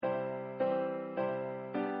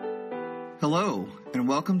Hello, and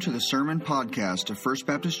welcome to the Sermon Podcast of First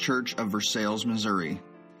Baptist Church of Versailles, Missouri.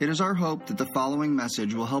 It is our hope that the following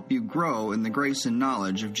message will help you grow in the grace and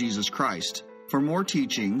knowledge of Jesus Christ. For more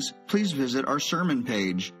teachings, please visit our sermon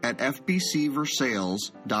page at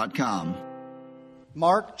fbcversailles.com.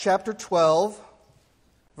 Mark chapter 12,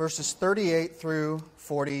 verses 38 through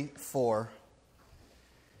 44.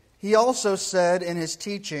 He also said in his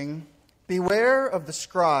teaching, "Beware of the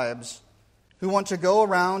scribes who want to go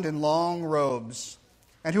around in long robes,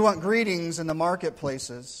 and who want greetings in the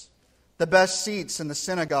marketplaces, the best seats in the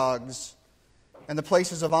synagogues, and the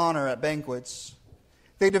places of honor at banquets.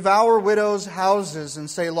 They devour widows' houses and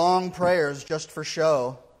say long prayers just for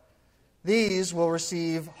show. These will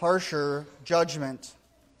receive harsher judgment."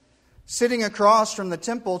 Sitting across from the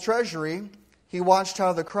temple treasury, he watched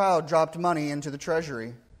how the crowd dropped money into the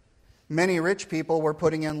treasury. Many rich people were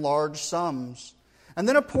putting in large sums. And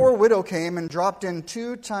then a poor widow came and dropped in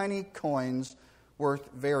 2 tiny coins worth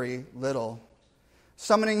very little.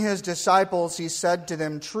 Summoning his disciples, he said to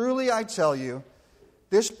them, "Truly I tell you,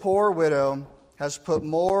 this poor widow has put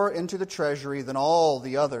more into the treasury than all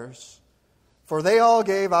the others. For they all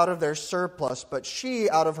gave out of their surplus, but she,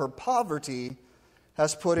 out of her poverty,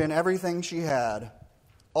 has put in everything she had,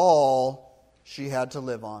 all she had to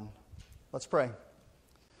live on." Let's pray.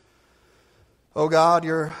 Oh God,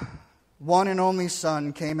 your one and only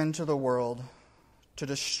Son came into the world to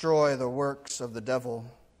destroy the works of the devil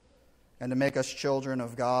and to make us children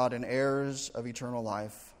of God and heirs of eternal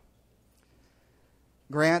life.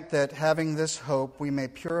 Grant that having this hope we may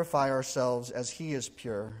purify ourselves as He is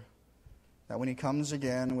pure, that when He comes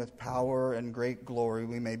again with power and great glory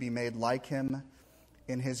we may be made like Him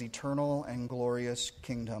in His eternal and glorious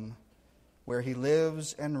kingdom, where He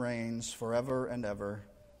lives and reigns forever and ever.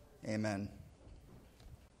 Amen.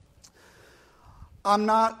 I'm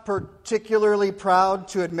not particularly proud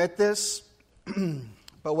to admit this,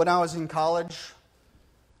 but when I was in college,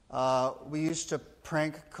 we used to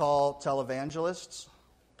prank call televangelists.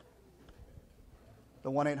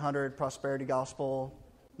 The 1-800 Prosperity Gospel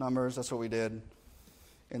numbers, that's what we did.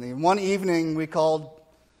 And then one evening we called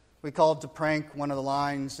to prank one of the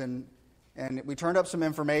lines, and we turned up some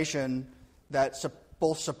information that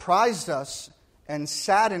both surprised us and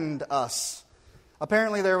saddened us.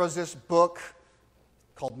 Apparently there was this book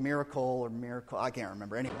called Miracle, I can't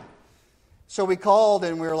remember anyway. So we called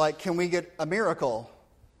and we were like, "Can we get a miracle?"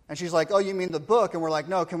 And she's like, "Oh, you mean the book?" And we're like,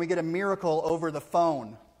 "No, can we get a miracle over the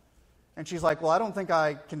phone?" And she's like, "Well, I don't think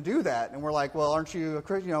I can do that." And we're like, "Well, aren't you a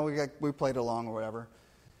Christian?" We played along or whatever.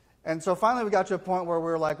 And so finally we got to a point where we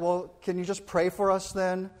were like, "Well, can you just pray for us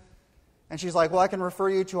then?" And she's like, "Well, I can refer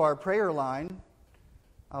you to our prayer line."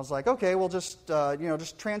 I was like, "Okay, well, just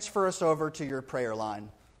transfer us over to your prayer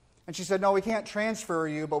line." And she said, "No, we can't transfer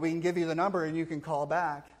you, but we can give you the number and you can call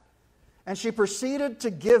back." And she proceeded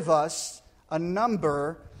to give us a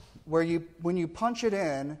number where when you punch it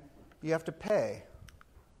in, you have to pay.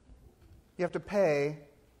 You have to pay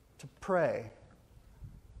to pray.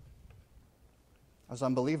 That was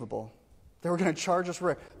unbelievable. They were going to charge us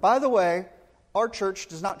for prayer. By the way, our church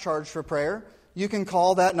does not charge for prayer. You can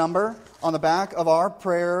call that number on the back of our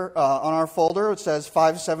prayer, on our folder. It says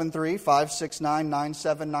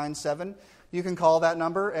 573-569-9797. You can call that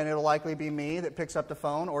number, and it'll likely be me that picks up the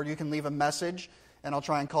phone, or you can leave a message, and I'll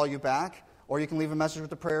try and call you back, or you can leave a message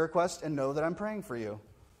with a prayer request and know that I'm praying for you.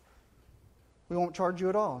 We won't charge you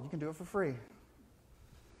at all. You can do it for free.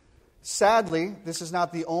 Sadly, this is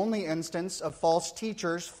not the only instance of false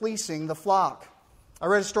teachers fleecing the flock. I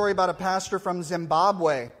read a story about a pastor from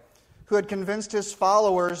Zimbabwe who had convinced his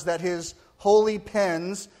followers that his holy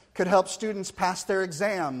pens could help students pass their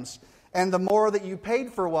exams, and the more that you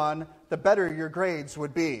paid for one, the better your grades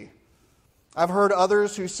would be. I've heard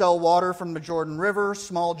others who sell water from the Jordan River,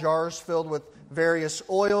 small jars filled with various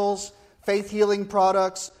oils, faith-healing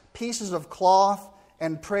products, pieces of cloth,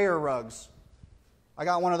 and prayer rugs. I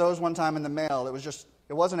got one of those one time in the mail. It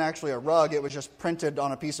wasn't actually a rug, it was just printed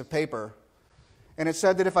on a piece of paper. And it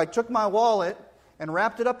said that if I took my wallet and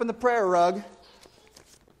wrapped it up in the prayer rug,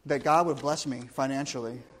 that God would bless me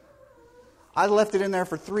financially. I left it in there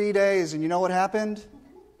for 3 days, and you know what happened?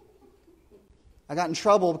 I got in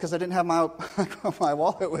trouble because I didn't have my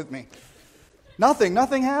wallet with me.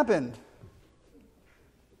 Nothing happened.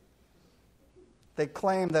 They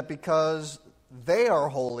claim that because they are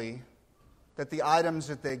holy, that the items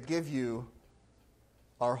that they give you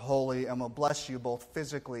are holy and will bless you both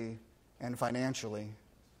physically and financially.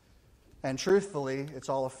 And truthfully, it's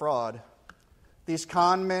all a fraud. These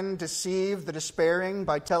con men deceive the despairing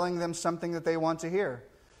by telling them something that they want to hear.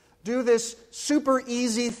 Do this super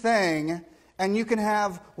easy thing and you can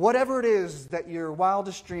have whatever it is that your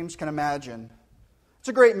wildest dreams can imagine. It's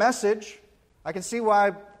a great message. I can see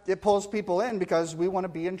why it pulls people in, because we want to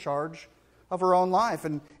be in charge of our own life.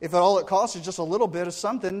 And if all it costs is just a little bit of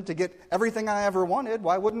something to get everything I ever wanted,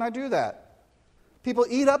 why wouldn't I do that? People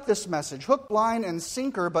eat up this message, hook, line, and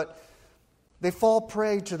sinker, but they fall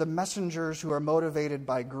prey to the messengers who are motivated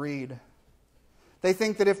by greed. They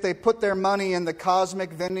think that if they put their money in the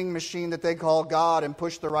cosmic vending machine that they call God and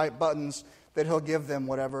push the right buttons, that He'll give them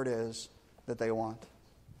whatever it is that they want.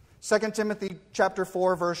 2 Timothy chapter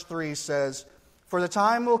 4, verse 3 says, "For the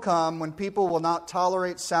time will come when people will not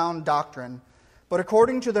tolerate sound doctrine, but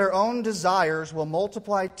according to their own desires will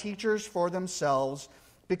multiply teachers for themselves,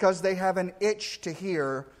 because they have an itch to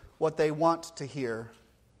hear what they want to hear."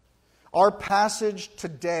 Our passage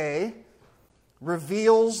today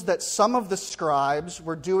reveals that some of the scribes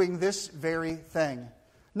were doing this very thing.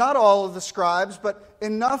 Not all of the scribes, but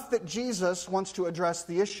enough that Jesus wants to address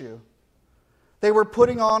the issue. They were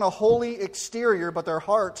putting on a holy exterior, but their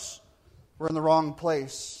hearts were in the wrong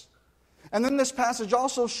place. And then this passage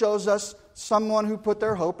also shows us someone who put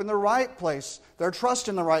their hope in the right place, their trust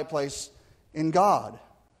in the right place, in God.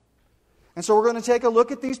 And so we're going to take a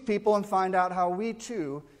look at these people and find out how we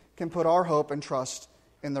too can put our hope and trust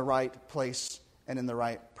in the right place and in the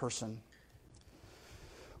right person.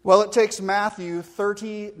 Well, it takes Matthew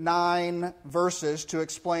 39 verses to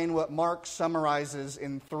explain what Mark summarizes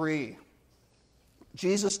in 3.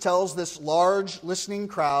 Jesus tells this large listening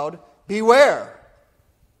crowd, beware.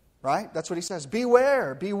 Right? That's what he says.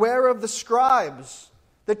 Beware. Beware of the scribes,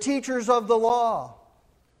 the teachers of the law.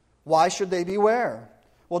 Why should they beware?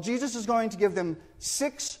 Well, Jesus is going to give them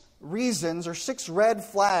 6 reasons or 6 red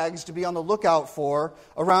flags to be on the lookout for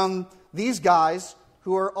around these guys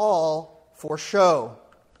who are all for show.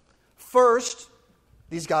 First,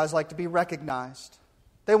 these guys like to be recognized.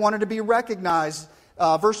 They wanted to be recognized.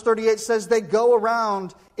 Verse 38 says they go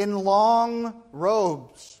around in long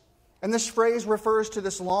robes. And this phrase refers to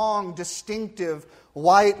this long, distinctive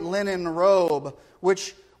white linen robe,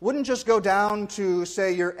 which wouldn't just go down to,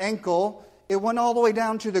 say, your ankle. It went all the way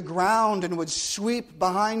down to the ground and would sweep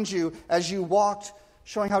behind you as you walked,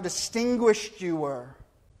 showing how distinguished you were.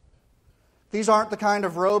 These aren't the kind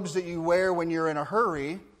of robes that you wear when you're in a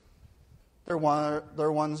hurry. They're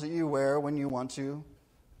ones that you wear when you want to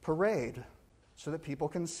parade so that people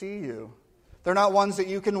can see you. They're not ones that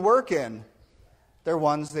you can work in. They're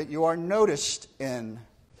ones that you are noticed in.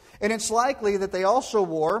 And it's likely that they also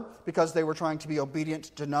wore, because they were trying to be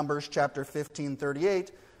obedient to Numbers chapter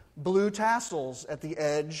 15:38, blue tassels at the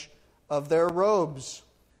edge of their robes.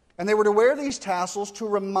 And they were to wear these tassels to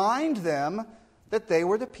remind them that they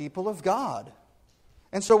were the people of God.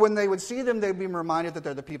 And so when they would see them, they'd be reminded that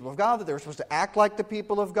they're the people of God, that they were supposed to act like the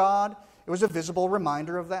people of God. It was a visible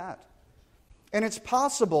reminder of that. And it's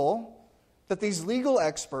possible that these legal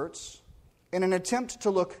experts, in an attempt to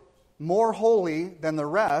look more holy than the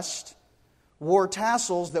rest, wore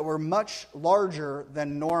tassels that were much larger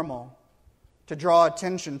than normal to draw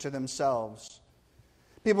attention to themselves.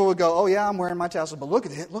 People would go, oh yeah, I'm wearing my tassel, but look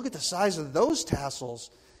at it. Look at the size of those tassels.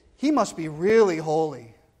 He must be really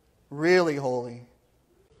holy. Really holy.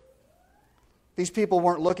 These people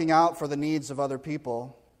weren't looking out for the needs of other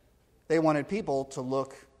people. They wanted people to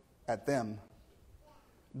look at them.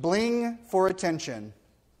 Bling for attention.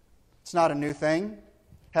 It's not a new thing.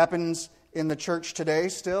 Happens in the church today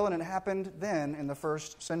still, and it happened then in the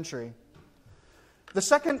first century. The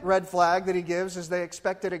second red flag that he gives is they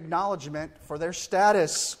expected acknowledgement for their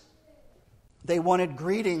status. They wanted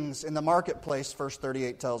greetings in the marketplace, verse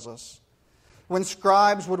 38 tells us. When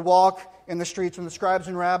scribes would walk in the streets, when the scribes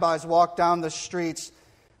and rabbis walked down the streets,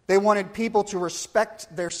 they wanted people to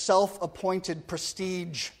respect their self-appointed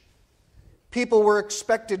prestige. People were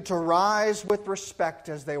expected to rise with respect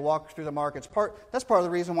as they walked through the markets. That's part of the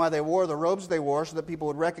reason why they wore the robes they wore, so that people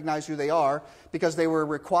would recognize who they are, because they were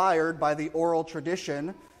required by the oral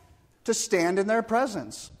tradition to stand in their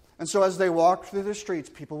presence. And so as they walked through the streets,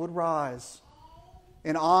 people would rise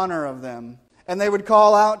in honor of them. And they would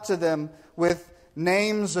call out to them with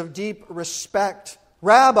names of deep respect.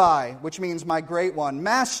 Rabbi, which means my great one,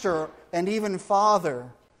 Master, and even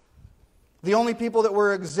Father. The only people that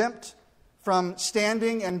were exempt from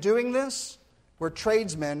standing and doing this were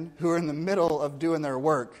tradesmen who were in the middle of doing their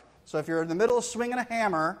work. So if you're in the middle of swinging a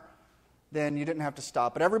hammer, then you didn't have to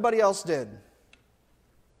stop. But everybody else did.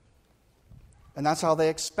 And that's how they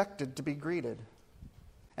expected to be greeted.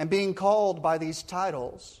 And being called by these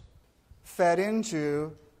titles fed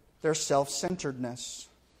into their self-centeredness.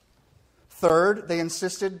 Third, they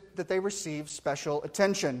insisted that they receive special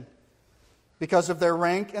attention. Because of their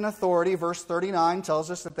rank and authority, verse 39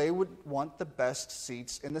 tells us that they would want the best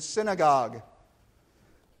seats in the synagogue.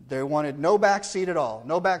 They wanted no back seat at all.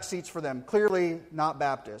 No back seats for them. Clearly not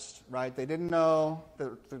Baptist, right? They didn't know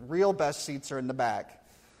the real best seats are in the back.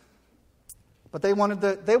 But they wanted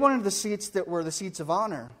the seats that were the seats of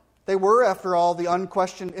honor. They were, after all, the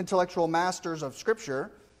unquestioned intellectual masters of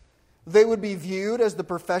Scripture. They would be viewed as the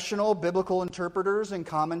professional biblical interpreters and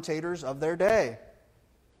commentators of their day.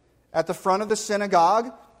 At the front of the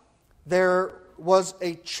synagogue, there was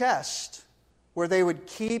a chest where they would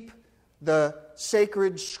keep the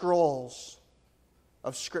sacred scrolls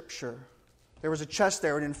of Scripture. There was a chest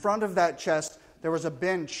there, and in front of that chest, there was a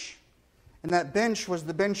bench. And that bench was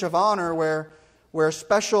the bench of honor where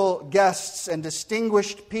special guests and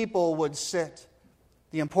distinguished people would sit,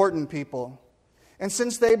 the important people. And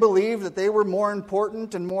since they believed that they were more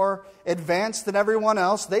important and more advanced than everyone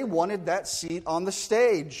else, they wanted that seat on the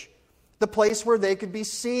stage, the place where they could be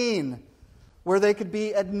seen, where they could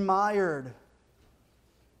be admired.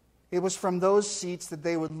 It was from those seats that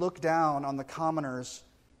they would look down on the commoners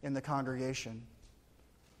in the congregation.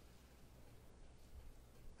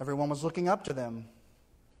 Everyone was looking up to them,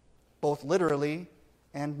 both literally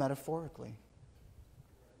and metaphorically.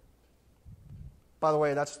 By the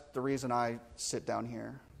way, that's the reason I sit down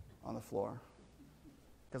here on the floor,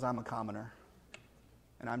 because I'm a commoner,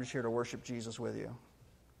 and I'm just here to worship Jesus with you.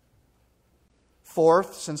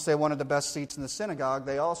 Fourth, since they wanted the best seats in the synagogue,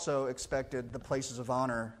 they also expected the places of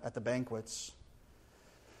honor at the banquets.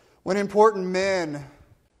 When important men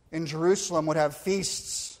in Jerusalem would have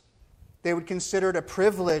feasts, they would consider it a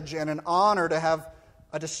privilege and an honor to have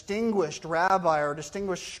a distinguished rabbi or a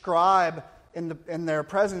distinguished scribe in their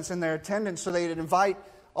presence, in their attendance, so they'd invite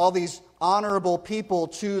all these honorable people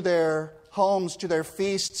to their homes, to their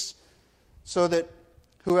feasts, so that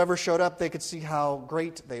whoever showed up, they could see how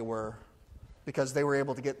great they were, because they were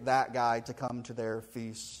able to get that guy to come to their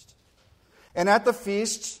feast. And at the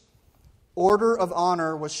feasts, order of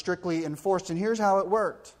honor was strictly enforced. And here's how it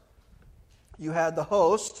worked. You had the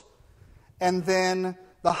host, and then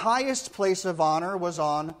the highest place of honor was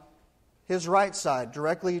on his right side,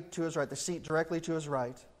 directly to his right, the seat directly to his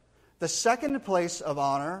right. The second place of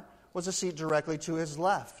honor was a seat directly to his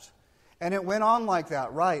left. And it went on like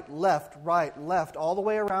that, right, left, all the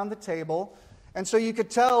way around the table. And so you could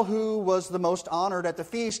tell who was the most honored at the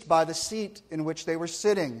feast by the seat in which they were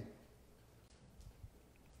sitting.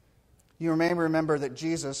 You may remember that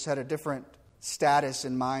Jesus had a different status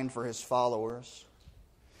in mind for his followers.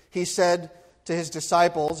 He said to his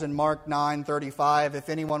disciples in Mark 9:35, if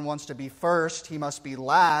anyone wants to be first, he must be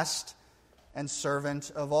last and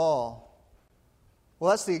servant of all.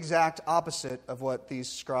 Well, that's the exact opposite of what these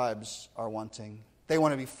scribes are wanting. They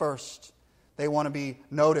want to be first. They want to be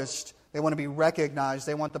noticed. They want to be recognized.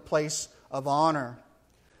 They want the place of honor.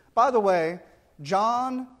 By the way,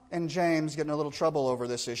 John and James get in a little trouble over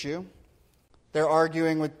this issue. They're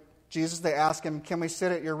arguing with Jesus. They ask him, can we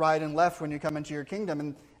sit at your right and left when you come into your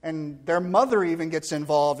kingdom? And their mother even gets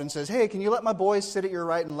involved and says, hey, can you let my boys sit at your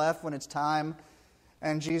right and left when it's time?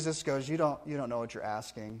 And Jesus goes, you don't know what you're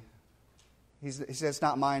asking. He says, it's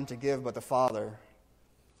not mine to give, but the Father.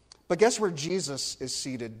 But guess where Jesus is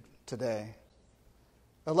seated today?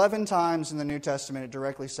 11 times in the New Testament, it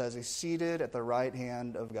directly says he's seated at the right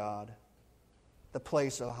hand of God, the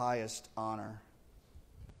place of highest honor.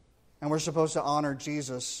 And we're supposed to honor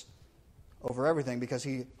Jesus over everything because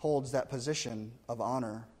he holds that position of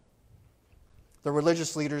honor. The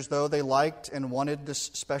religious leaders, though, they liked and wanted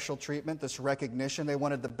this special treatment, this recognition. They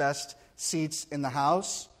wanted the best seats in the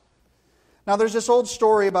house. Now, there's this old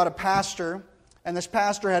story about a pastor, and this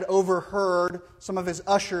pastor had overheard some of his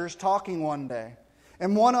ushers talking one day.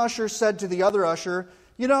 And one usher said to the other usher,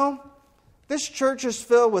 you know, this church is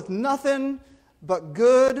filled with nothing but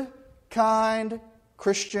good, kind,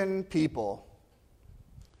 Christian people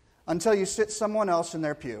until you sit someone else in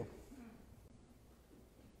their pew.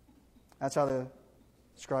 That's how the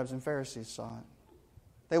scribes and Pharisees saw it.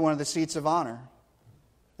 They wanted the seats of honor.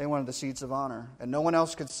 They wanted the seats of honor, and no one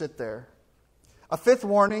else could sit there. A fifth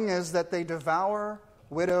warning is that they devour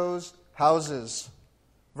widows' houses.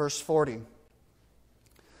 Verse 40.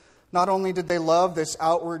 Not only did they love this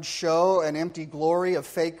outward show and empty glory of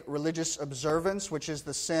fake religious observance, which is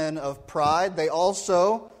the sin of pride, they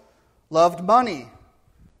also loved money,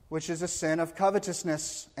 which is a sin of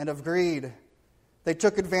covetousness and of greed. They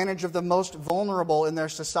took advantage of the most vulnerable in their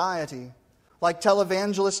society. Like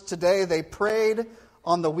televangelists today, they preyed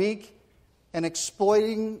on the weak and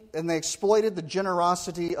they exploited the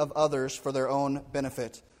generosity of others for their own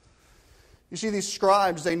benefit. You see, these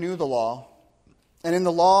scribes, they knew the law. And in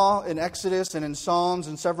the law, in Exodus and in Psalms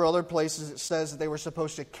and several other places, it says that they were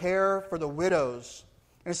supposed to care for the widows.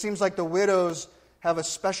 And it seems like the widows have a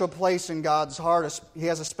special place in God's heart. He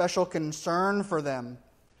has a special concern for them.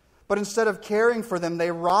 But instead of caring for them,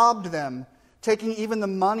 they robbed them, taking even the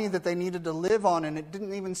money that they needed to live on, and it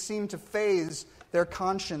didn't even seem to faze their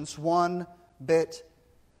conscience one bit.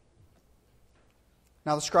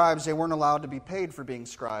 Now the scribes, they weren't allowed to be paid for being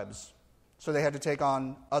scribes. So they had to take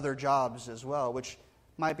on other jobs as well, which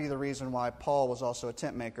might be the reason why Paul was also a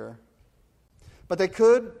tent maker. But they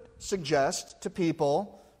could suggest to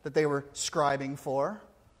people that they were scribing for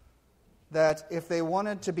that if they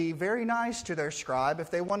wanted to be very nice to their scribe, if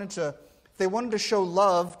they wanted to show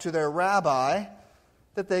love to their rabbi,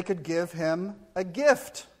 that they could give him a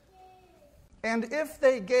gift. And if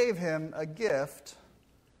they gave him a gift,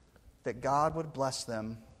 that God would bless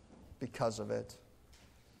them because of it.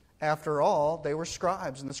 After all, they were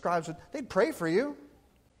scribes, and the scribes they'd pray for you.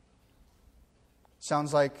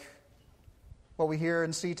 Sounds like what we hear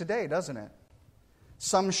and see today, doesn't it?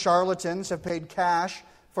 Some charlatans have paid cash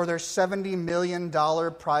for their $70 million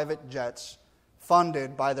private jets,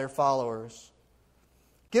 funded by their followers.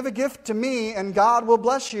 Give a gift to me, and God will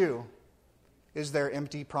bless you, is their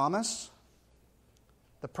empty promise.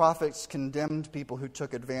 The prophets condemned people who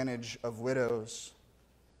took advantage of widows.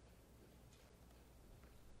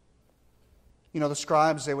 You know, the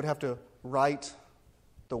scribes, they would have to write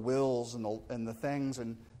the wills and the things,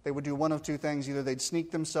 and they would do one of two things. Either they'd sneak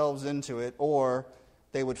themselves into it, or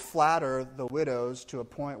they would flatter the widows to a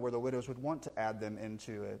point where the widows would want to add them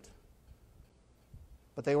into it.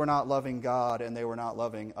 But they were not loving God, and they were not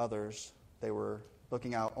loving others. They were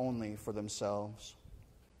looking out only for themselves.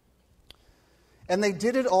 And they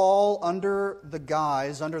did it all under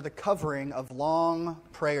the covering of long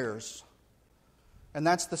prayers. And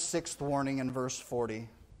that's the sixth warning in verse 40.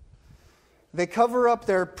 They cover up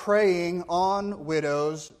their praying on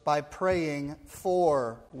widows by praying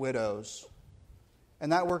for widows.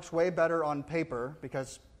 And that works way better on paper,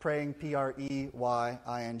 because praying, Preying,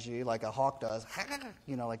 like a hawk does,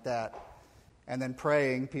 like that. And then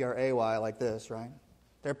praying, Pray, like this, right?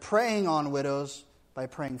 They're praying on widows by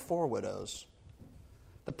praying for widows.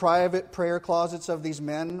 The private prayer closets of these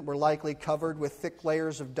men were likely covered with thick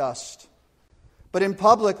layers of dust. But in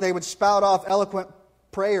public, they would spout off eloquent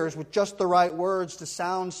prayers with just the right words to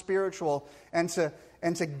sound spiritual and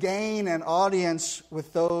to gain an audience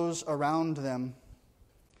with those around them.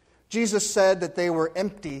 Jesus said that they were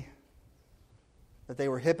empty, that they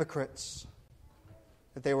were hypocrites,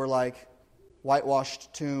 that they were like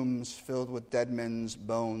whitewashed tombs filled with dead men's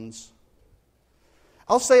bones.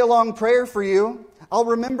 I'll say a long prayer for you. I'll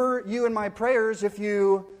remember you in my prayers if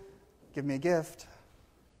you give me a gift,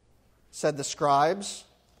 said the scribes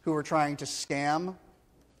who were trying to scam.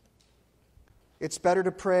 It's better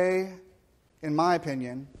to pray, in my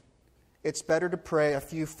opinion, it's better to pray a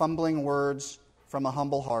few fumbling words from a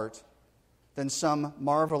humble heart than some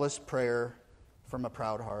marvelous prayer from a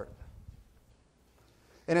proud heart.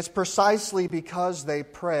 And it's precisely because they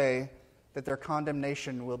pray that their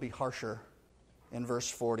condemnation will be harsher in verse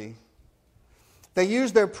 40. They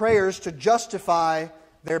use their prayers to justify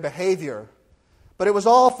their behavior. But it was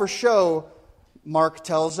all for show, Mark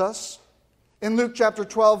tells us. In Luke chapter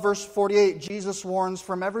 12, verse 48, Jesus warns,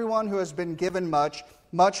 "From everyone who has been given much,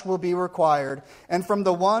 much will be required. And from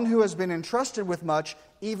the one who has been entrusted with much,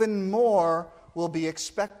 even more will be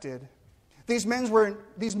expected." These men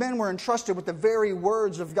were entrusted with the very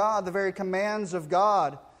words of God, the very commands of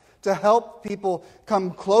God, to help people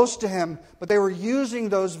come close to Him. But they were using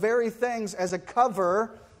those very things as a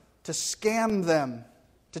cover to scam them,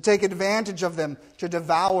 to take advantage of them, to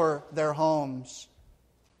devour their homes.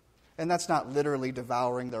 And that's not literally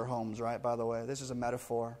devouring their homes, right, by the way? This is a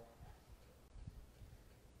metaphor.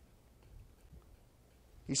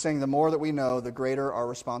 He's saying the more that we know, the greater our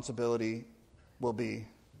responsibility will be.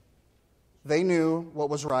 They knew what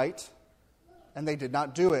was right, and they did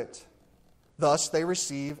not do it. Thus, they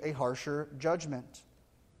receive a harsher judgment.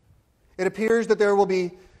 It appears that there will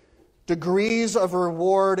be degrees of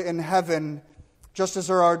reward in heaven, just as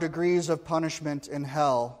there are degrees of punishment in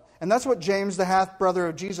hell. And that's what James, the half-brother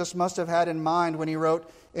of Jesus, must have had in mind when he wrote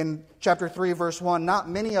in chapter 3, verse 1, "Not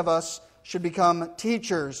many of us should become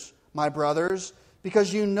teachers, my brothers,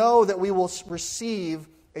 because you know that we will receive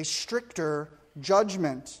a stricter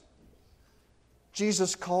judgment."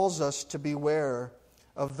 Jesus calls us to beware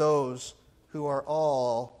of those who are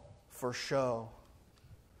all for show.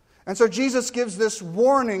 And so Jesus gives this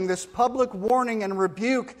warning, this public warning and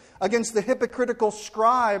rebuke against the hypocritical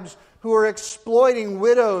scribes who are exploiting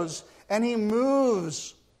widows. And He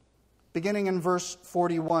moves beginning in verse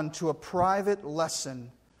 41, to a private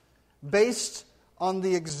lesson based on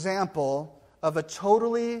the example of a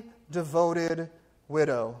totally devoted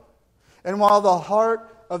widow. And while the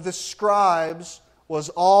heart of the scribes was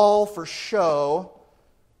all for show,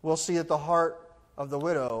 we'll see that the heart of the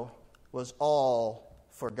widow was all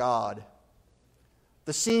for God.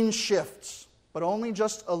 The scene shifts, but only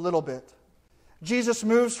just a little bit. Jesus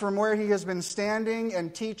moves from where he has been standing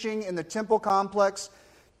and teaching in the temple complex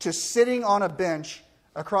to sitting on a bench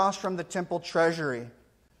across from the temple treasury.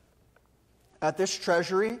 At this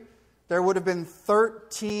treasury, there would have been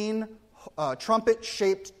 13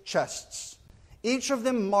 trumpet-shaped chests, each of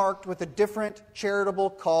them marked with a different charitable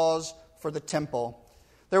cause for the temple.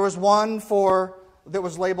 There was one that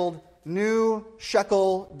was labeled new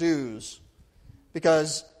shekel dues,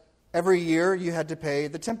 because every year you had to pay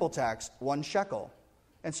the temple tax, 1 shekel.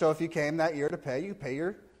 And so if you came that year to pay, you pay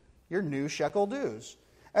your new shekel dues.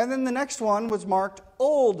 And then the next one was marked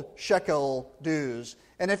old shekel dues.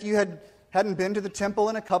 And if you hadn't been to the temple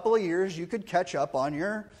in a couple of years, you could catch up on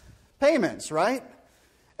your payments, right?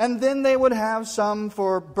 And then they would have some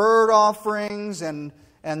for bird offerings and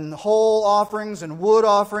whole offerings and wood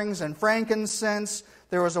offerings and frankincense.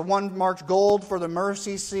 There was a one marked gold for the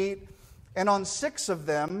mercy seat. And on 6 of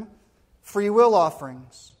them, free will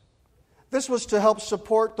offerings. This was to help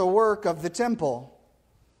support the work of the temple,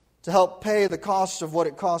 to help pay the cost of what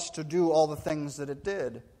it cost to do all the things that it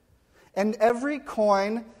did. And every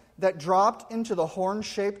coin that dropped into the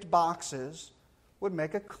horn-shaped boxes would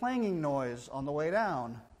make a clanging noise on the way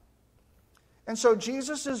down. And so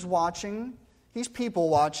Jesus is watching. He's people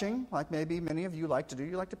watching, like maybe many of you like to do.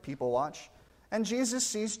 You like to people watch. And Jesus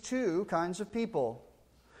sees 2 kinds of people.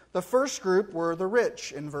 The first group were the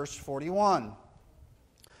rich in verse 41.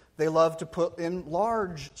 They loved to put in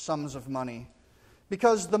large sums of money,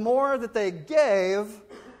 because the more that they gave,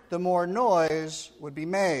 the more noise would be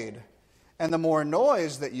made. And the more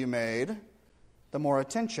noise that you made, the more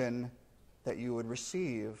attention that you would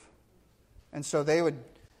receive. And so they would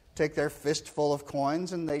take their fistful of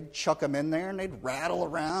coins and they'd chuck them in there and they'd rattle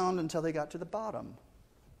around until they got to the bottom.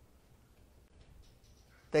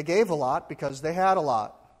 They gave a lot because they had a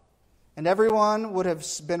lot. And everyone would have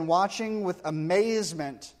been watching with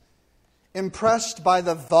amazement, impressed by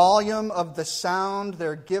the volume of the sound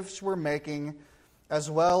their gifts were making, as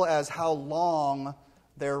well as how long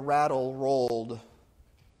their rattle rolled.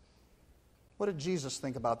 What did Jesus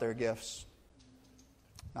think about their gifts?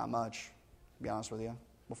 Not much, to be honest with you.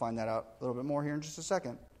 We'll find that out a little bit more here in just a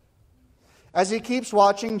second. As he keeps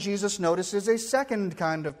watching, Jesus notices a second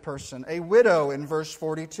kind of person, a widow in verse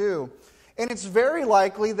 42. And it's very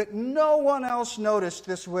likely that no one else noticed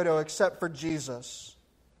this widow except for Jesus.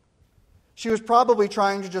 She was probably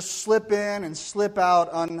trying to just slip in and slip out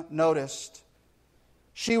unnoticed.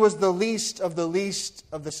 She was the least of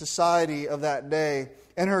the society of that day,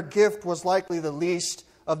 and her gift was likely the least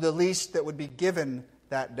of the least that would be given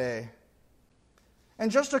that day. And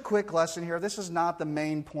just a quick lesson here. This is not the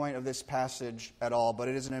main point of this passage at all, but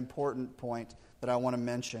it is an important point that I want to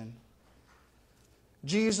mention.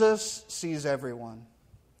 Jesus sees everyone.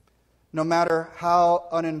 No matter how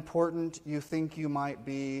unimportant you think you might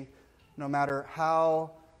be, no matter how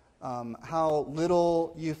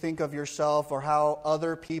little you think of yourself or how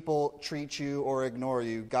other people treat you or ignore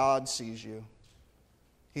you, God sees you.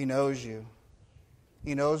 He knows you.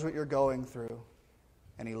 He knows what you're going through,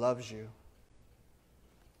 and He loves you.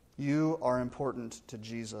 You are important to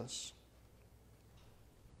Jesus.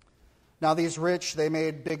 Now these rich, they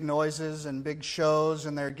made big noises and big shows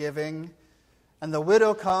in their giving. And the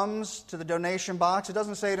widow comes to the donation box. It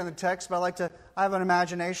doesn't say it in the text, but I have an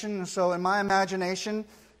imagination. And so in my imagination,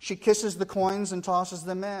 she kisses the coins and tosses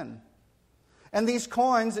them in. And these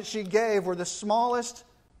coins that she gave were the smallest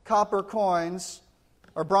copper coins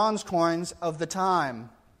or bronze coins of the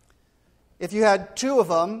time. If you had 2 of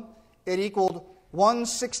them, it equaled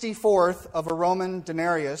 1/64th of a Roman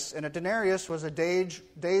denarius, and a denarius was a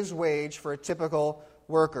day's wage for a typical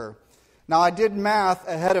worker. Now, I did math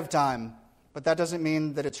ahead of time, but that doesn't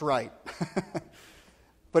mean that it's right.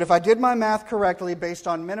 But if I did my math correctly, based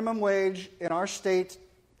on minimum wage in our state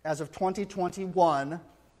as of 2021,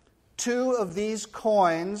 2 of these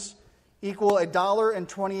coins equal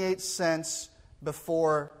 $1.28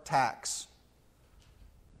 before tax.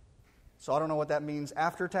 So I don't know what that means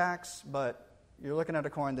after tax, but you're looking at a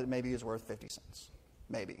coin that maybe is worth 50 cents.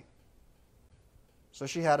 Maybe. So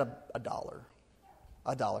she had a dollar.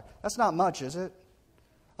 A dollar. That's not much, is it?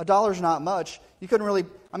 $1's not much. You can't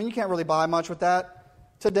really buy much with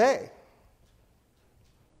that today.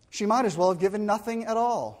 She might as well have given nothing at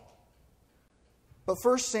all. But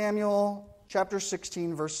 1 Samuel chapter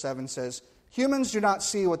 16, verse 7 says, "Humans do not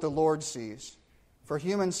see what the Lord sees, for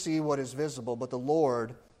humans see what is visible, but the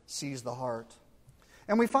Lord sees the heart."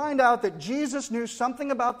 And we find out that Jesus knew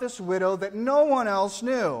something about this widow that no one else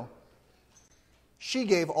knew. She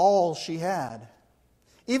gave all she had.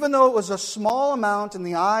 Even though it was a small amount in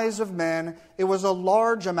the eyes of men, it was a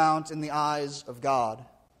large amount in the eyes of God.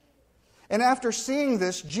 And after seeing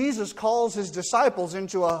this, Jesus calls his disciples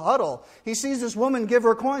into a huddle. He sees this woman give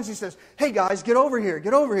her coins. He says, "Hey guys, get over here,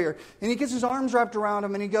 get over here." And he gets his arms wrapped around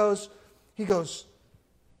him and he goes,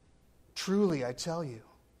 "Truly, I tell you."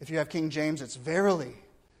 If you have King James, it's verily,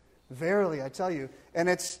 verily, I tell you. And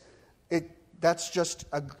the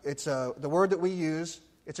word that we use.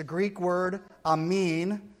 It's a Greek word,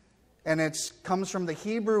 amen, and it comes from the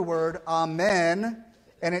Hebrew word amen,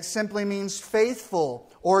 and it simply means faithful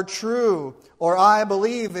or true or I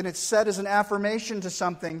believe, and it's said as an affirmation to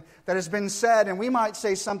something that has been said. And we might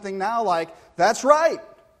say something now like, "That's right,"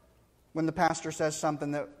 when the pastor says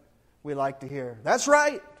something that we like to hear. That's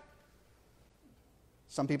right.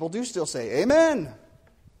 Some people do still say amen.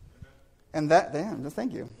 And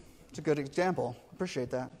thank you. It's a good example.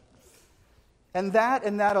 Appreciate that. And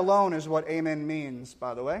that alone is what amen means,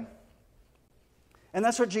 by the way. And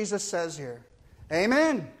that's what Jesus says here.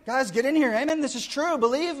 Amen. Guys, get in here. Amen. This is true.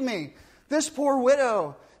 Believe me. This poor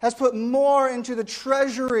widow has put more into the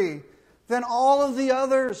treasury than all of the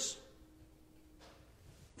others.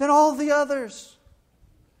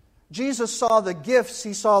 Jesus saw the gifts.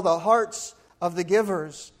 He saw the hearts of the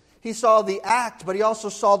givers. He saw the act, but he also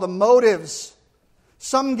saw the motives.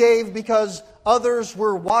 Some gave because others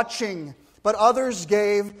were watching, but others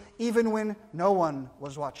gave even when no one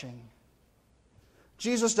was watching.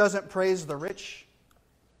 Jesus doesn't praise the rich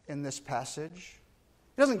in this passage.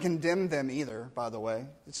 He doesn't condemn them either, by the way.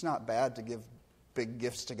 It's not bad to give big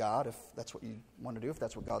gifts to God if that's what you want to do, if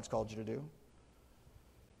that's what God's called you to do.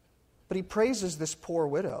 But he praises this poor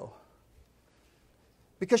widow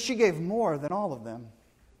because she gave more than all of them.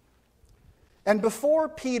 And before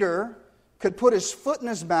Peter could put his foot in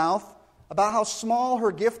his mouth about how small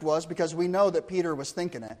her gift was, because we know that Peter was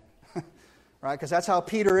thinking it, right? Because that's how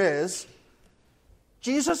Peter is.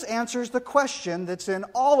 Jesus answers the question that's in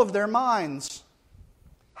all of their minds.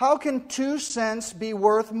 How can 2 cents be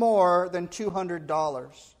worth more than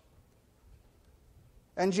 $200?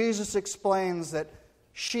 And Jesus explains that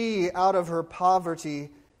she, out of her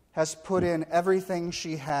poverty, has put in everything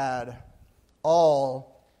she had,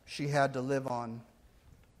 all she had to live on.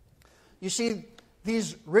 You see,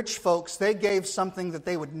 these rich folks, they gave something that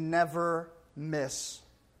they would never miss.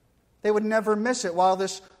 They would never miss it, while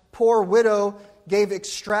this poor widow gave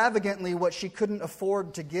extravagantly what she couldn't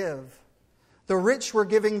afford to give. The rich were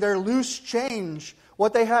giving their loose change,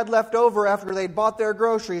 what they had left over after they'd bought their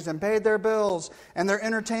groceries and paid their bills, and their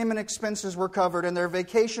entertainment expenses were covered, and their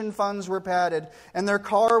vacation funds were padded, and their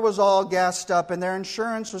car was all gassed up, and their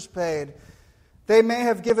insurance was paid. They may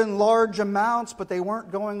have given large amounts, but they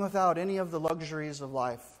weren't going without any of the luxuries of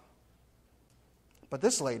life. But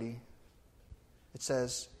this lady, it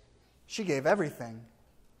says, she gave everything,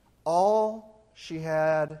 all she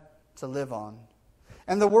had to live on.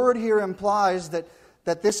 And the word here implies that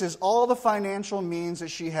this is all the financial means that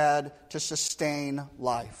she had to sustain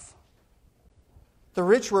life. The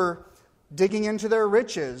rich were digging into their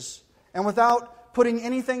riches, and without putting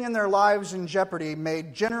anything in their lives in jeopardy,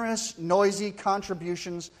 made generous, noisy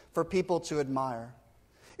contributions for people to admire.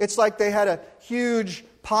 It's like they had a huge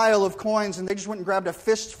pile of coins and they just went and grabbed a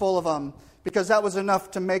fistful of them because that was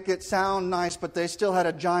enough to make it sound nice, but they still had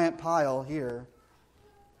a giant pile here.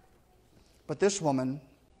 But this woman,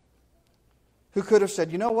 who could have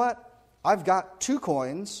said, "You know what? I've got 2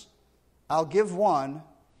 coins. I'll give one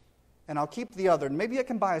and I'll keep the other. And maybe I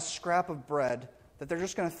can buy a scrap of bread that they're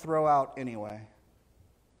just going to throw out anyway."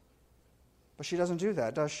 But she doesn't do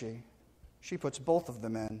that, does she? She puts both of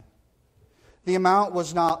them in. The amount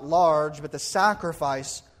was not large, but the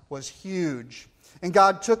sacrifice was huge. And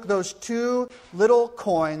God took those 2 little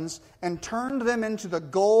coins and turned them into the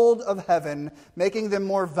gold of heaven, making them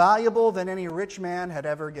more valuable than any rich man had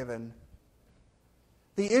ever given.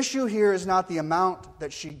 The issue here is not the amount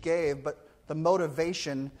that she gave, but the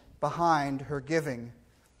motivation behind her giving.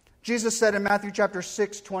 Jesus said in Matthew chapter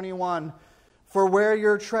 6:21, "For where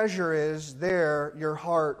your treasure is, there your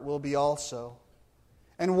heart will be also."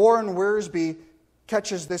 And Warren Wiersbe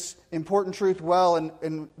catches this important truth well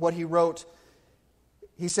in what he wrote.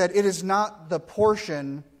 He said, "It is not the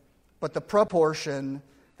portion, but the proportion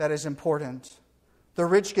that is important. The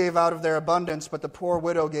rich gave out of their abundance, but the poor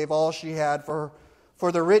widow gave all she had. For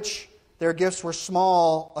the rich, their gifts were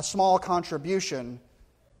a small contribution,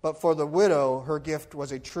 but for the widow, her gift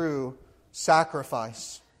was a true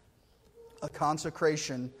sacrifice, a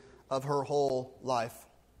consecration of her whole life.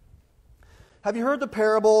 Have you heard the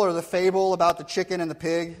parable or the fable about the chicken and the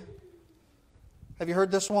pig? Have you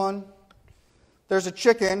heard this one? There's a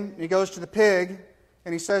chicken, and he goes to the pig,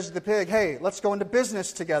 and he says to the pig, "Hey, let's go into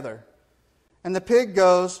business together." And the pig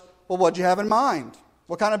goes, "Well, what do you have in mind?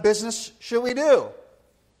 What kind of business should we do?"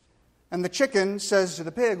 And the chicken says to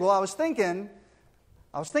the pig, "Well, I was thinking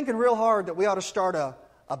real hard that we ought to start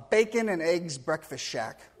a bacon and eggs breakfast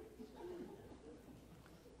shack."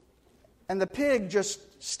 And the pig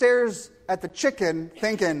just stares at the chicken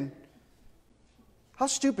thinking, "How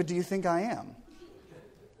stupid do you think I am?"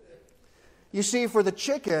 You see, for the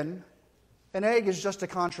chicken, an egg is just a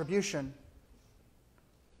contribution.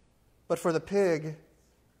 But for the pig,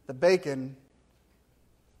 the bacon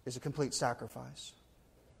is a complete sacrifice.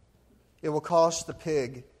 It will cost the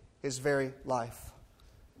pig his very life.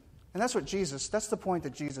 And that's the point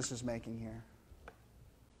that Jesus is making here.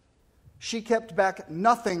 She kept back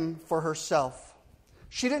nothing for herself.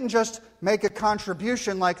 She didn't just make a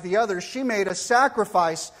contribution like the others. She made a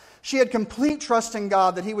sacrifice. She had complete trust in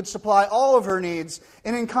God that He would supply all of her needs.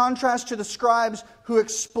 And in contrast to the scribes who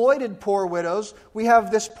exploited poor widows, we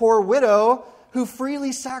have this poor widow who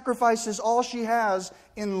freely sacrifices all she has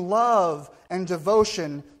in love and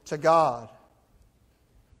devotion to God.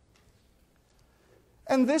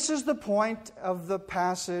 And this is the point of the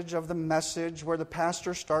passage, of the message, where the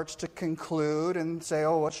pastor starts to conclude and say,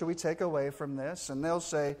 "Oh, what should we take away from this?" And they'll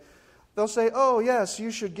say, "Oh, yes,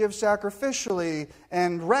 you should give sacrificially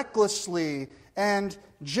and recklessly and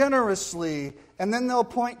generously." And then they'll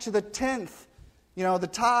point to the tenth, the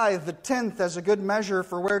tithe, the tenth as a good measure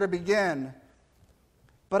for where to begin.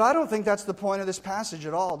 But I don't think that's the point of this passage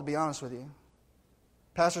at all, to be honest with you.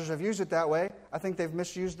 Pastors have used it that way. I think they've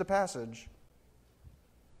misused the passage.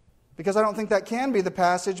 Because I don't think that can be the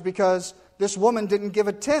passage, because this woman didn't give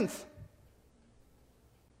a tenth.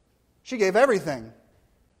 She gave everything.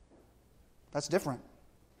 That's different.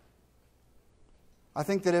 I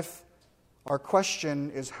think that if our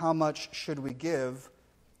question is how much should we give,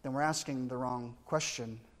 then we're asking the wrong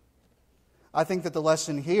question. I think that the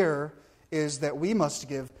lesson here is that we must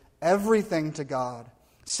give everything to God.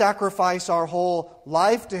 Sacrifice our whole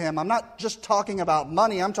life to Him. I'm not just talking about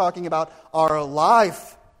money, I'm talking about our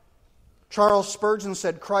life. Charles Spurgeon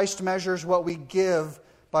said, "Christ measures what we give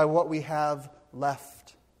by what we have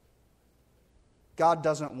left." God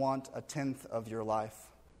doesn't want a tenth of your life.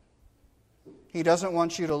 He doesn't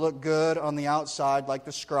want you to look good on the outside like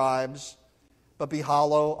the scribes, but be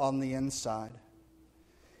hollow on the inside.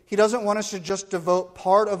 He doesn't want us to just devote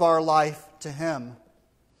part of our life to Him.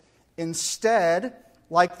 Instead,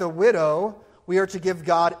 like the widow, we are to give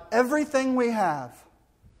God everything we have.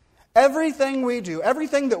 Everything we do,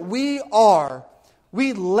 everything that we are,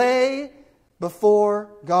 we lay before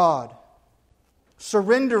God,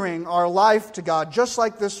 surrendering our life to God, just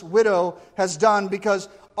like this widow has done, because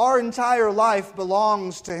our entire life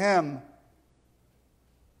belongs to Him.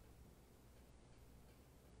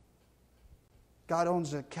 God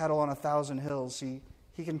owns a cattle on 1,000 hills. He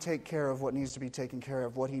can take care of what needs to be taken care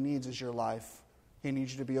of. What He needs is your life. He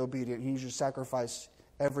needs you to be obedient. He needs you to sacrifice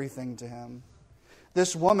everything to Him.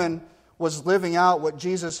 This woman was living out what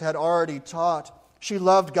Jesus had already taught. She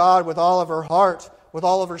loved God with all of her heart, with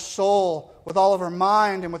all of her soul, with all of her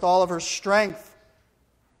mind, and with all of her strength.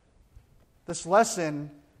 This lesson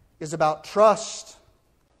is about trust.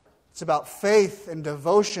 It's about faith and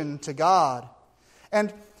devotion to God.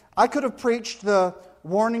 And I could have preached the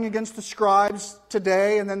warning against the scribes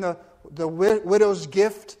today, and then the widow's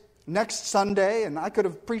gift next Sunday, and I could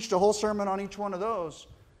have preached a whole sermon on each one of those.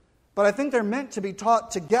 But I think they're meant to be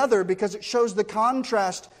taught together because it shows the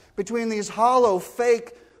contrast between these hollow,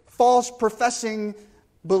 fake, false professing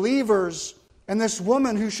believers and this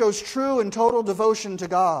woman who shows true and total devotion to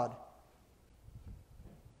God.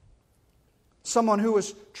 Someone who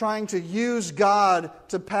was trying to use God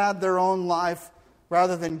to pad their own life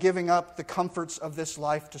rather than giving up the comforts of this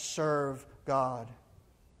life to serve God.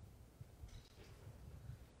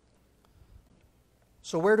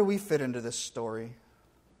 So where do we fit into this story?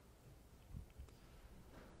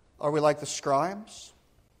 Are we like the scribes?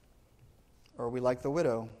 Or are we like the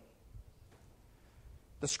widow?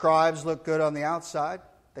 The scribes looked good on the outside.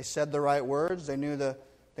 They said the right words. They knew the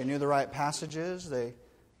right passages. They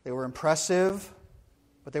were impressive,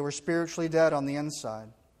 but they were spiritually dead on the inside.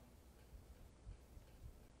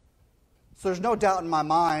 So there's no doubt in my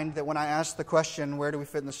mind that when I ask the question, where do we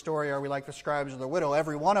fit in the story? Are we like the scribes or the widow?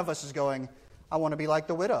 Every one of us is going, I want to be like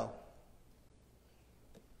the widow.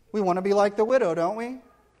 We want to be like the widow, don't we?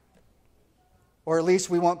 Or at least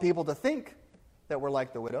we want people to think that we're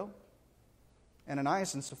like the widow.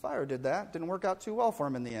 Ananias and Sapphira did that. Didn't work out too well for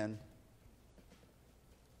him in the end.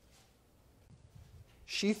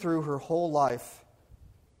 She threw her whole life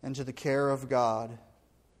into the care of God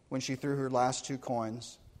when she threw her last 2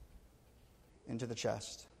 coins into the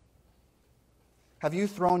chest. Have you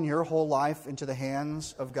thrown your whole life into the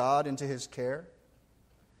hands of God, into His care?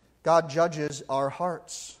 God judges our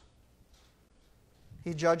hearts.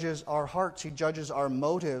 He judges our hearts. He judges our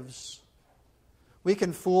motives. We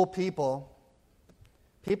can fool people.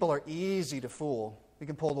 People are easy to fool. We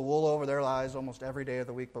can pull the wool over their eyes almost every day of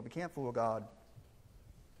the week, but we can't fool God.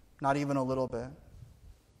 Not even a little bit.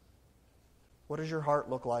 What does your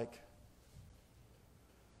heart look like?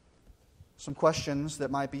 Some questions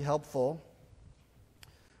that might be helpful.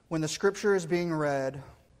 When the Scripture is being read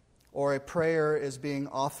or a prayer is being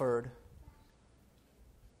offered,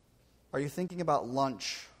 are you thinking about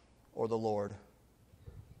lunch or the Lord?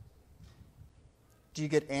 Do you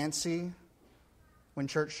get antsy when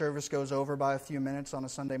church service goes over by a few minutes on a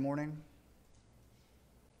Sunday morning?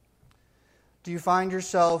 Do you find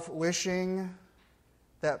yourself wishing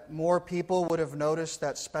that more people would have noticed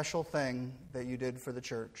that special thing that you did for the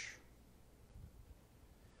church?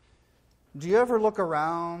 Do you ever look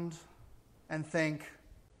around and think,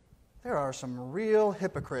 there are some real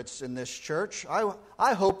hypocrites in this church.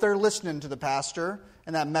 I hope they're listening to the pastor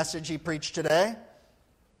and that message he preached today.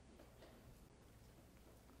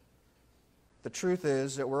 The truth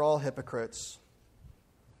is that we're all hypocrites.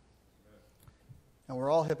 And we're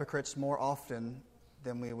all hypocrites more often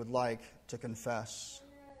than we would like to confess.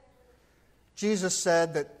 Jesus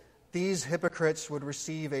said that these hypocrites would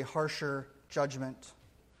receive a harsher judgment.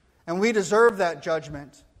 And we deserve that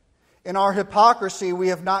judgment. In our hypocrisy, we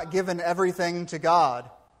have not given everything to God.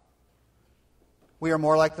 We are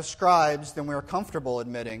more like the scribes than we are comfortable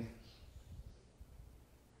admitting.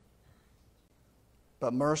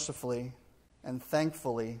 But mercifully and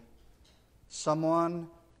thankfully, someone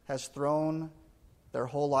has thrown their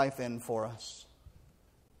whole life in for us.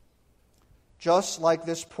 Just like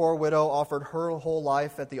this poor widow offered her whole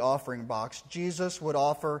life at the offering box, Jesus would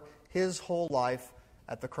offer His whole life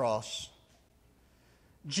at the cross.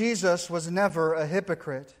 Jesus was never a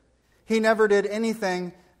hypocrite. He never did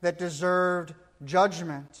anything that deserved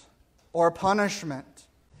judgment or punishment.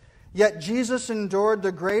 Yet Jesus endured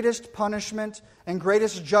the greatest punishment and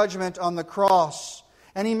greatest judgment on the cross,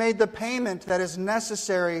 and He made the payment that is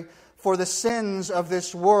necessary for the sins of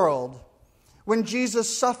this world. When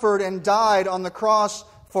Jesus suffered and died on the cross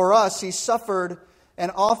for us, He suffered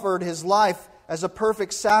and offered His life as a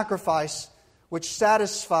perfect sacrifice which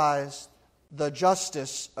satisfies the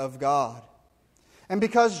justice of God. And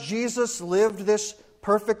because Jesus lived this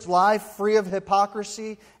perfect life free of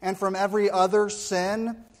hypocrisy and from every other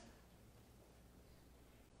sin,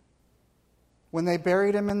 when they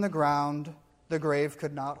buried Him in the ground, the grave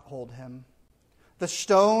could not hold Him. The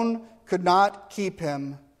stone could not keep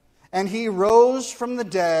Him. And He rose from the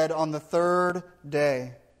dead on the 3rd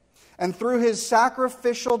day. And through His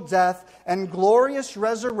sacrificial death and glorious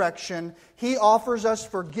resurrection, He offers us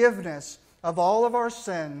forgiveness of all of our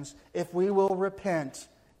sins if we will repent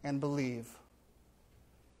and believe.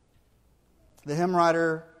 The hymn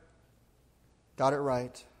writer got it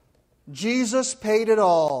right. Jesus paid it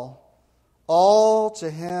all. All to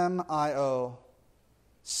Him I owe.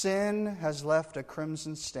 Sin has left a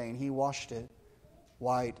crimson stain. He washed it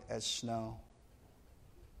white as snow.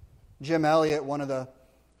 Jim Elliot, one of the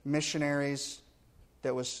missionaries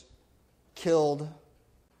that was killed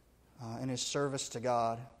in his service to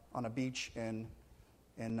God on a beach in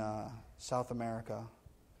South America.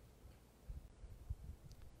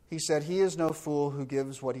 He said, "He is no fool who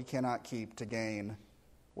gives what he cannot keep to gain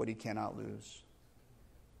what he cannot lose."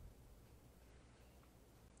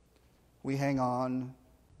 We hang on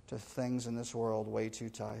to things in this world way too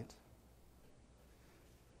tight.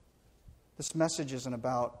 This message it's not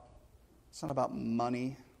about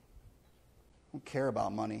money. I don't care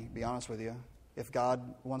about money, to be honest with you. If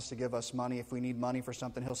God wants to give us money, if we need money for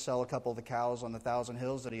something, He'll sell a couple of the cows on the 1,000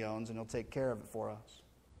 hills that He owns and He'll take care of it for us.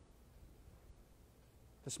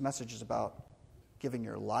 This message is about giving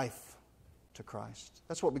your life to Christ.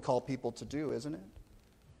 That's what we call people to do, isn't it?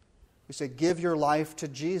 We say, give your life to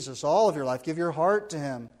Jesus, all of your life. Give your heart to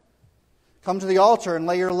Him. Come to the altar and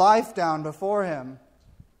lay your life down before Him.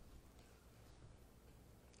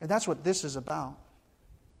 And that's what this is about.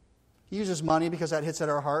 He uses money because that hits at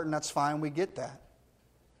our heart, and that's fine. We get that.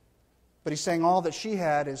 But He's saying all that she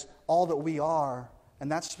had is all that we are,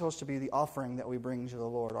 and that's supposed to be the offering that we bring to the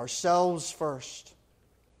Lord. Ourselves first.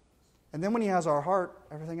 And then when He has our heart,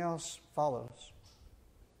 everything else follows.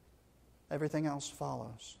 Everything else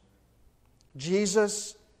follows.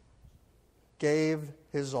 Jesus gave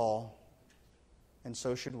his all, and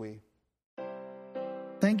so should we.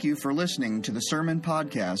 Thank you for listening to the Sermon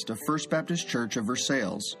Podcast of First Baptist Church of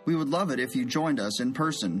Versailles. We would love it if you joined us in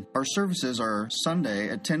person. Our services are Sunday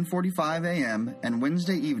at 10:45 a.m. and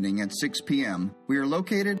Wednesday evening at 6 p.m. We are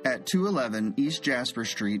located at 211 East Jasper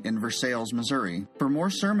Street in Versailles, Missouri. For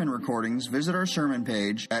more sermon recordings, visit our sermon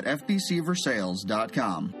page at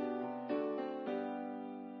fbcversailles.com.